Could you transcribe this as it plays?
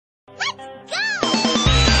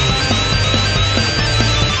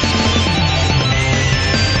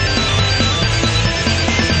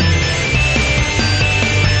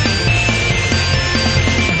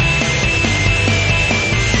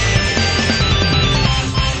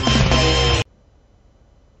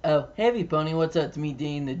Hey Pony, what's up? It's me,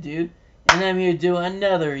 DaniDaDude, and I'm here to do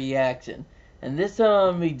another reaction. And this time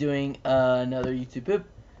I'm going to be doing another YouTube poop.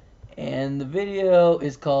 And the video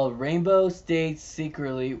is called Rainbow Stache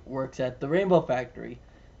Secretly Works at the Rainbow Factory.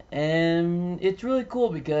 And it's really cool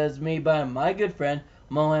because made by my good friend,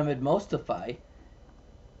 Mohammed Mostafai.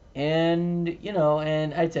 And, you know,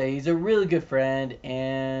 and I tell you, he's a really good friend,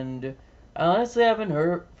 and I honestly haven't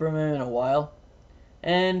heard from him in a while.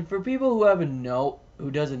 And for people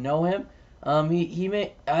who doesn't know him,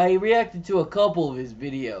 I reacted to a couple of his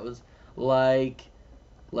videos, like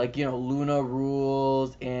you know, Luna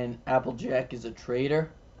Rules and Applejack is a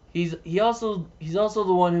traitor. He's also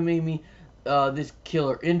the one who made me this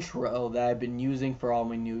killer intro that I've been using for all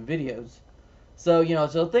my new videos. So, you know,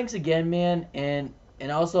 so thanks again, man, and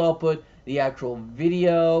also I'll put the actual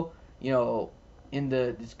video, you know, in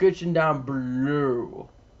the description down below.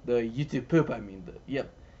 The YouTube poop, I mean, yep.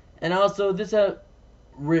 And also, this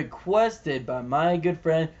requested by my good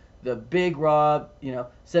friend, the Big Rob, you know,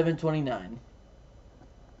 729.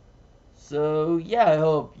 So, yeah, I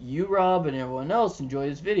hope you, Rob, and everyone else enjoy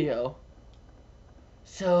this video.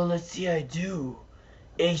 So, let's see how I do.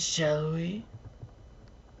 Shall we?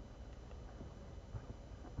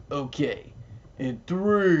 Okay. In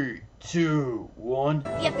 3, 2, 1.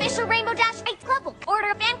 The official Rainbow Dash Fights Club will order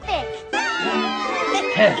a fanfic.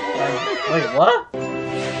 Wait, what?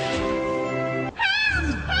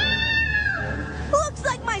 Looks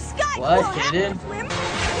like my sky What? will have Hidden? to swim. Wait,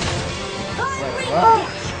 Rainbow what?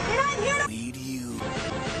 Dash, and I'm here to Need you.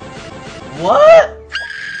 What?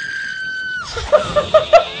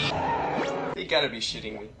 You gotta be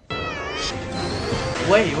shitting me.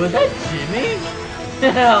 Wait, was that Jimmy?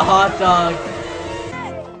 Hot dog.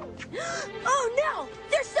 Oh no!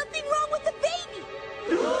 There's something wrong with the baby!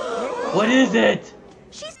 What is it?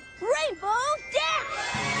 She's Rainbow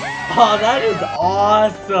Dash! Oh, that is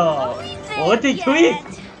awesome. What did you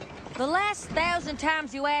eat? The last 1,000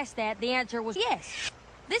 times you asked that, the answer was yes.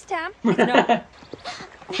 This time, it's no.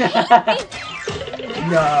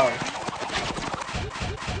 No.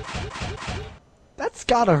 That's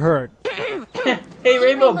gotta hurt. Hey,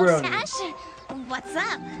 Rainbow Brony. Stache? What's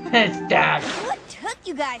up? It's Dash. What took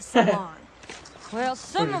you guys so long? Well,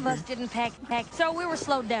 some of us didn't pack, so we were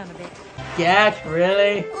slowed down a bit. Dash,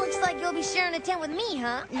 really? Looks like you'll be sharing a tent with me,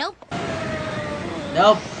 huh? Nope.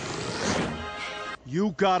 Nope.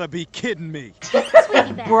 You gotta be kidding me.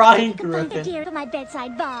 Sweetie Beth, Brian the fun Griffin. dear to my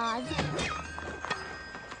bedside vase.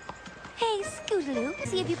 Hey, Scootaloo,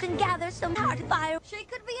 see if you can gather some hard fire. She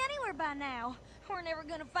could be anywhere by now. We're never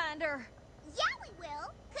gonna find her. Yeah, we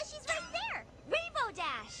will, because she's right there. Rainbow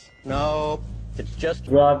Dash. No, it's just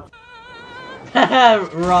Rob.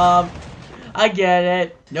 Rob. I get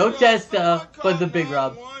it. No Testa, but the Big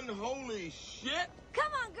Rob. Holy shit!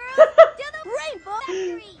 Come on, girl, to the Rainbow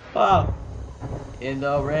Factory. Wow. In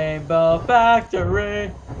the Rainbow Factory,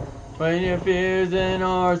 when your fears and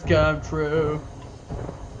ours come true.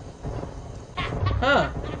 Huh.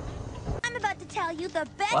 I'm about to tell you the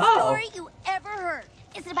best Wow. story you ever heard.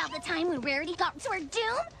 Is it about the time when Rarity got to her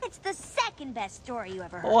doom? It's the second best story you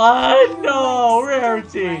ever heard. What? No,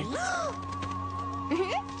 Rarity.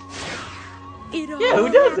 It all Yeah, who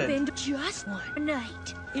doesn't? happened just one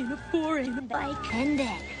night in a foreign Bike. And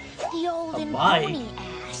then the olden bike? pony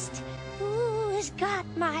asked, "Who's got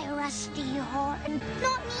my rusty horn?"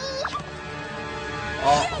 Not me.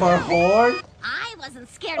 Oh, her horn? I wasn't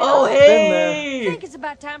scared Oh, at all. I hey! think it's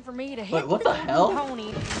about time for me to hit Wait, what the hell?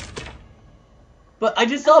 pony. But I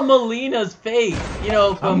just saw Melina's face, you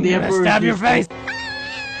know, from the Emperor's Stab your New face.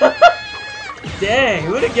 Dang,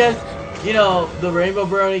 who would have guessed, you know, the Rainbow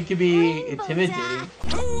Brony could be Rainbow intimidating.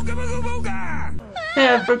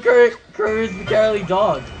 Dash. For Courage the Cowardly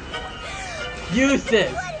Dog. Use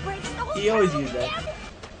this. Blood breaks the whole He always town used that. down.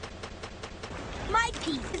 My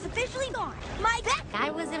piece is officially gone. My back.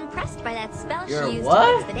 I was impressed by that spell Your she used what?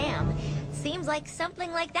 to fix the dam. Seems like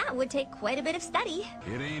something like that would take quite a bit of study.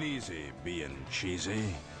 It ain't easy being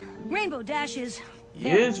cheesy. Rainbow Dash is...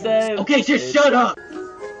 Use that. Okay, just shut up!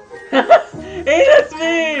 Hey, that's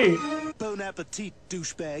me! Bon appetit,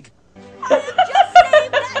 douchebag. I have just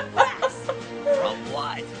saved that grass From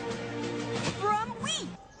what? from wheat.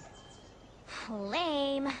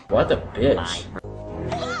 Lame. What a bitch.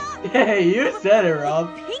 Hey, you said it,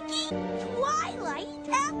 Rob. Pinky, Twilight,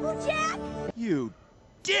 Applejack. You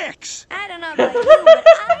dicks! I don't know about You, you, but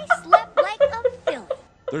I slept like a villain.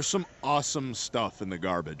 There's some awesome stuff in the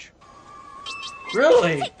garbage.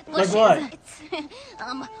 Really? Take the Like bushes. what? It's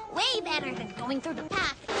way better than going through the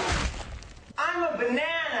path. I'm a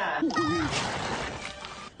banana!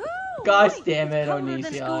 Gosh damn it, Colder than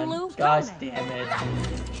Onision. Scootaloo. Gosh Come damn it.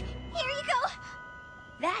 Here you go.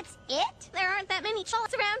 That's it? There aren't that many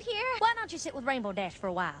shots around here. Why don't you sit with Rainbow Dash for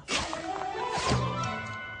a while?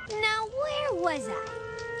 Now, where was I?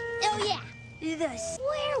 Oh, yeah. The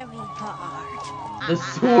sweary part. The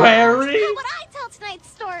sweary? How about I tell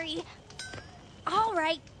tonight's story? All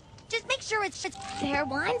right. Just make sure it's just... There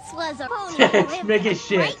once was a pony who lived Make it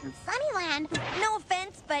shit. right in Sunnyland. No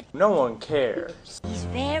offense, but No one cares. These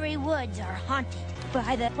very woods are haunted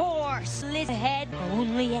by the poor slit-head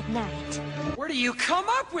only at night. Where do you come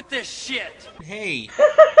up with this shit? Hey.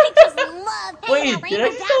 I just love hanging out Wait, did I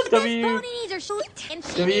Rainbow spell Dash. W? This pony needs her shoot, and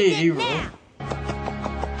she W needs it evil. now.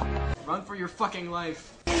 Run for your fucking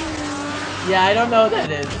life. Yeah, I don't know what that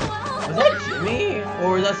is. Was that Jimmy?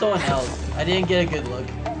 Or was that someone else? I didn't get a good look.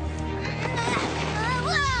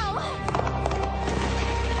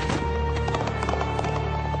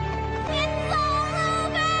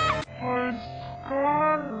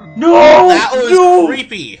 No! That was no!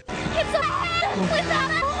 creepy. It's a man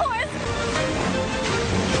without a horse.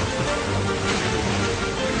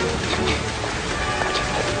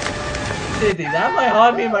 Sissy, that might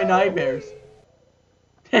haunt me in my nightmares.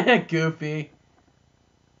 Goofy.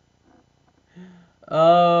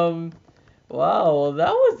 Wow, well,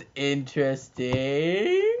 that was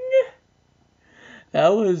interesting. That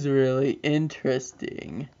was really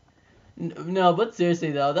interesting. No, but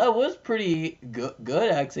seriously though, that was pretty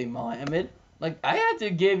good actually, Mohammed. Like, I had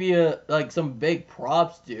to give you like some big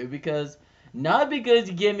props, dude, because not because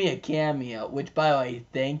you gave me a cameo, which by the way,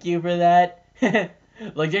 thank you for that.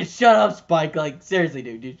 Like, just shut up, Spike. Like, seriously,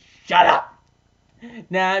 dude, just shut up.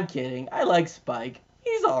 Nah, I'm kidding. I like Spike.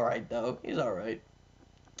 He's alright though. He's alright.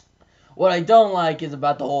 What I don't like is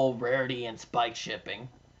about the whole Rarity and Spike shipping.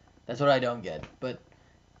 That's what I don't get. But,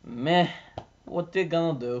 meh, what they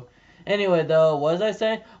gonna do? Anyway, though, what was I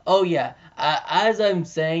saying? Oh, yeah. As I'm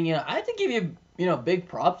saying, you know, I have to give you, you know, big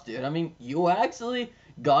props, dude. I mean, you actually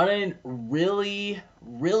got in really,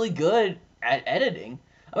 really good at editing.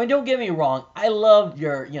 I mean, don't get me wrong. I loved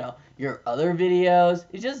your, you know, your other videos.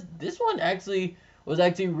 It's just, this one actually was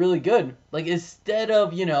actually really good. Like, instead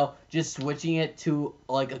of, you know, just switching it to,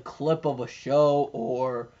 like, a clip of a show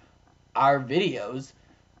or our videos,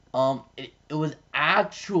 it was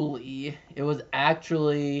actually,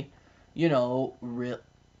 you know,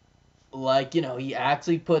 like, you know, he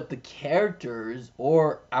actually put the characters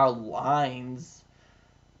or our lines,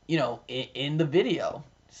 you know, in the video.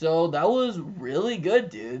 So that was really good,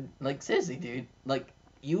 dude. Like, seriously, dude. Like,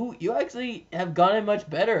 you actually have gotten much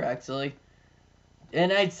better, actually.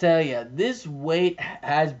 And I tell ya, this wait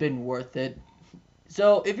has been worth it.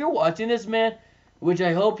 So if you're watching this, man, which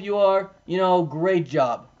I hope you are, you know, great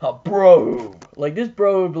job. Bro. Like, this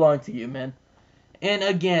bro would belong to you, man. And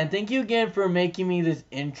again, thank you again for making me this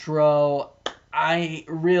intro. I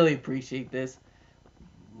really appreciate this.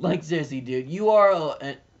 Like, seriously, dude, you are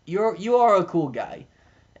a cool guy.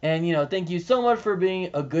 And, you know, thank you so much for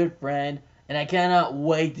being a good friend. And I cannot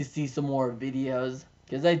wait to see some more videos.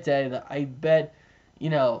 Because I tell you that, I bet,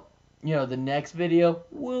 you know, the next video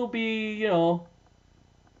will be, you know,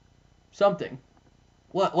 something.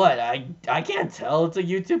 What? I can't tell. It's a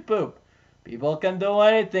YouTube poop. People can do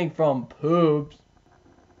anything from poops.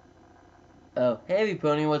 Oh, hey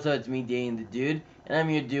Pony, what's up? It's me, DaniDaDude, and I'm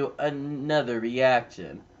here to do another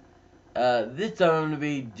reaction. This time I'm gonna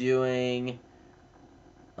be doing,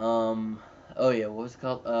 oh yeah, what was it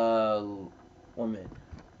called? 1 minute.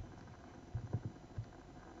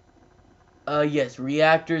 Yes,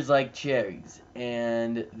 Reactors Like Cherries,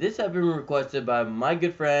 and this has been requested by my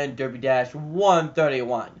good friend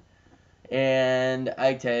Derpy-131, and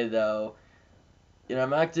I tell you though, you know,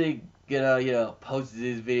 I'm actually gonna, you know, post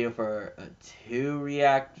this video for 2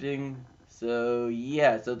 reacting, so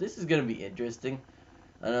yeah, so this is gonna be interesting.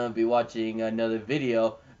 I'm gonna be watching another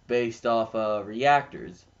video based off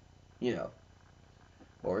reactors, you know,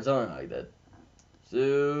 or something like that.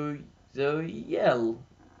 So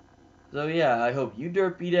yeah, I hope you,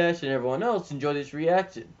 Derpy Dash, and everyone else enjoy this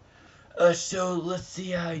reaction. So let's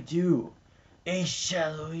see how I do.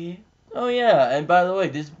 Shall we? Oh yeah, and by the way,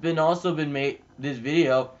 this video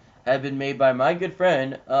had been made by my good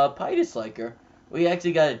friend, PyDisliker. We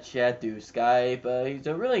actually got a chat through Skype. He's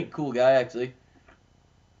a really cool guy, actually.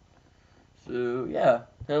 So yeah,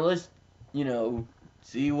 now let's, you know,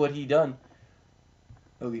 see what he done.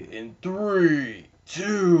 Okay, in 3,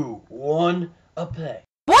 2, 1, a play.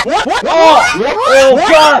 What? Oh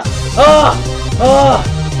gosh!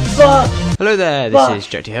 Fuck! Hello there, this is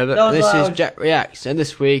Jack T. Herbert, this loud. is Jack Reacts, and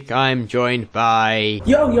this week I'm joined by...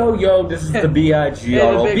 Yo, this is the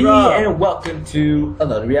B.I.G.R.O.B, and welcome to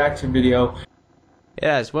another reaction video.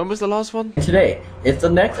 Yes, when was the last one? Today, it's the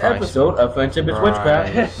next episode of Friendship is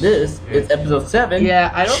Witchcraft. This is episode 7. Yeah,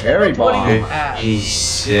 I don't Cherry think that's what he Bomb.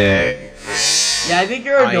 asked. Yeah, I think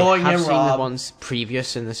you're annoying I have him, seen the Rob. ones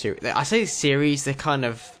previous in the series. I say series, they're kind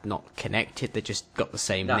of not connected. They just got the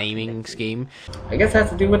same naming scheme. I guess it has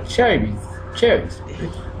to do with cherries. Cherries.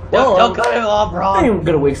 Well, Well, don't cut him off, I Rob. ain't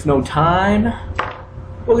gonna waste no time.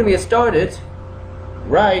 We're gonna get started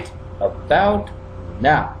right about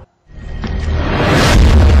now.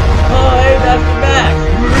 Oh, hey, that's the Max.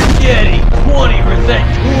 We're getting 20%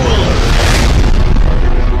 cooler.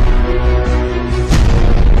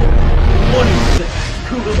 20%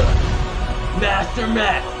 cooler. Master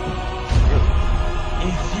Max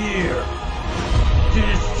is here to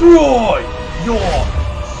destroy your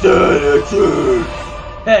sanity.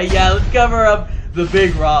 Hey, yeah, let's cover up the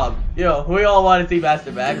Big Rob. You know, we all want to see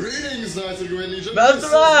Master Max. Greetings, Knights of the Great Legion. Master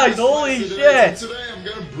Max, holy shit! Today I'm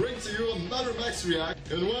gonna bring to you another Max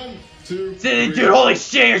React in 1, 2, Dude, 3. holy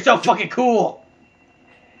shit, you're so fucking cool!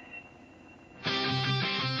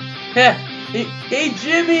 Hey,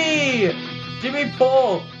 Jimmy! Jimmy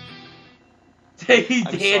Paul! He's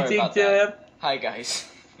dancing to him. Hi guys.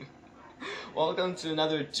 Welcome to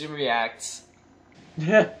another Jim Reacts.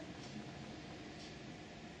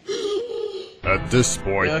 At this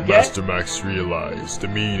point, You okay? Master Max realized the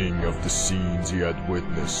meaning of the scenes he had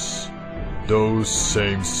witnessed. Those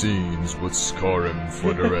same scenes would scar him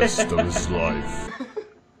for the rest of his life.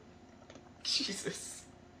 Jesus.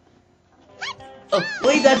 Oh,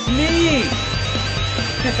 wait, that's me!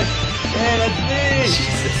 Hey, that's me!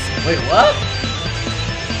 Jesus. Wait, what?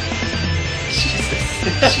 Jesus.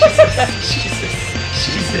 Jesus.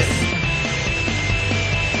 Jesus.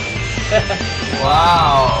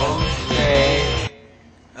 Wow. Okay.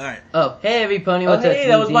 Alright. Oh, hey, everybody, what's up? hey,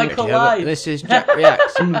 that was my Jack the collide. Hobbit. This is Jack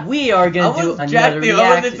Reacts. And we are gonna do was Jack another the Oven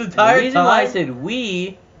reaction. this entire The reason why I time? said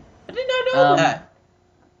we, I did not know that.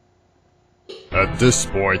 At this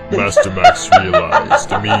point, Master Max realized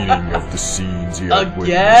the meaning of the scenes he had Again?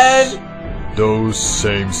 witnessed. Those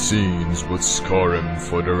same scenes would scar him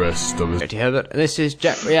for the rest of his Jack the Hobbit. This is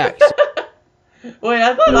Jack Reacts. Wait,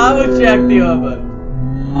 I thought I was Jack the Oven.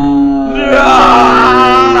 No!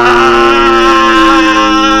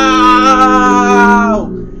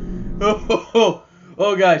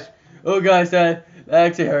 Oh gosh, that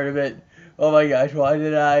actually hurt a bit. Oh my gosh, why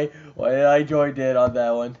did I join in on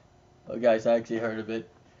that one? Oh gosh, that actually hurt a bit.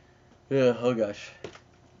 Ugh, oh gosh.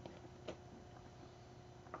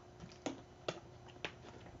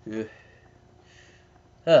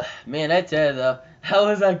 Ugh. Man, I tell you though, that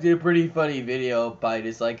was actually a pretty funny video by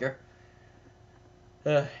Disliker.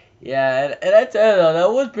 Yeah, and I tell you though,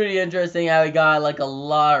 that was pretty interesting how he got like a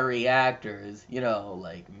lot of reactors. You know,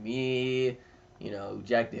 like me, you know,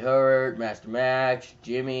 Jack the Hurt, Master Max,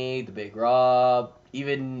 Jimmy, the Big Rob,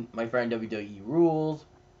 even my friend WWE Rules.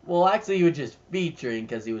 Well, actually, he was just featuring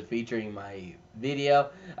because he was featuring my video.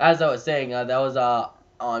 As I was saying, that was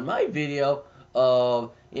on my video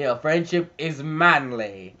of, you know, friendship is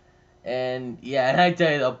manly. And yeah, and I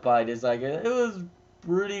tell you the point, it's like, it was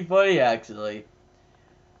pretty funny actually.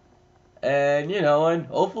 And, you know, and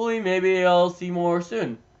hopefully maybe I'll see more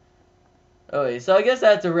soon. Okay, so I guess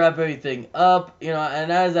that's to wrap everything up, you know,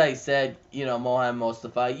 and as I said, you know, Mohan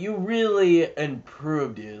Mustafa, you really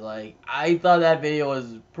improved, dude. Like, I thought that video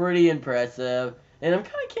was pretty impressive, and I'm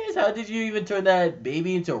kind of curious, how did you even turn that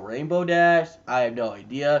baby into Rainbow Dash? I have no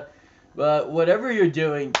idea, but whatever you're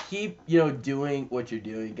doing, keep, you know, doing what you're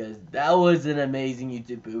doing, because that was an amazing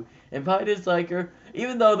YouTube poo. And by Disliker,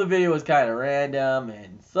 even though the video was kind of random,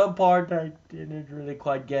 and some part I didn't really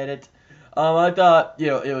quite get it, I thought, you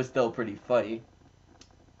know, it was still pretty funny.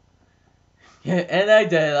 Yeah, and I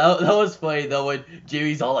did. That was funny though when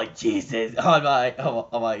Jimmy's all like, Jesus, on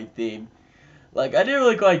my theme. Like, I didn't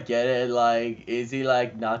really quite get it. Like, is he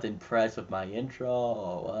like not impressed with my intro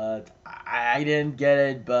or what? I didn't get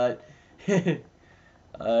it, but I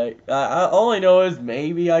all I know is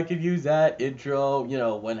maybe I could use that intro, you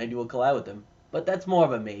know, when I do a collab with him. But that's more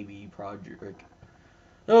of a maybe project.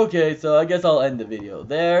 Okay, so I guess I'll end the video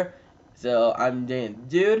there. So, I'm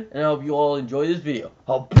DaniDaDude, and I hope you all enjoy this video.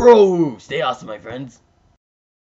 Oh, bro! Stay awesome, my friends.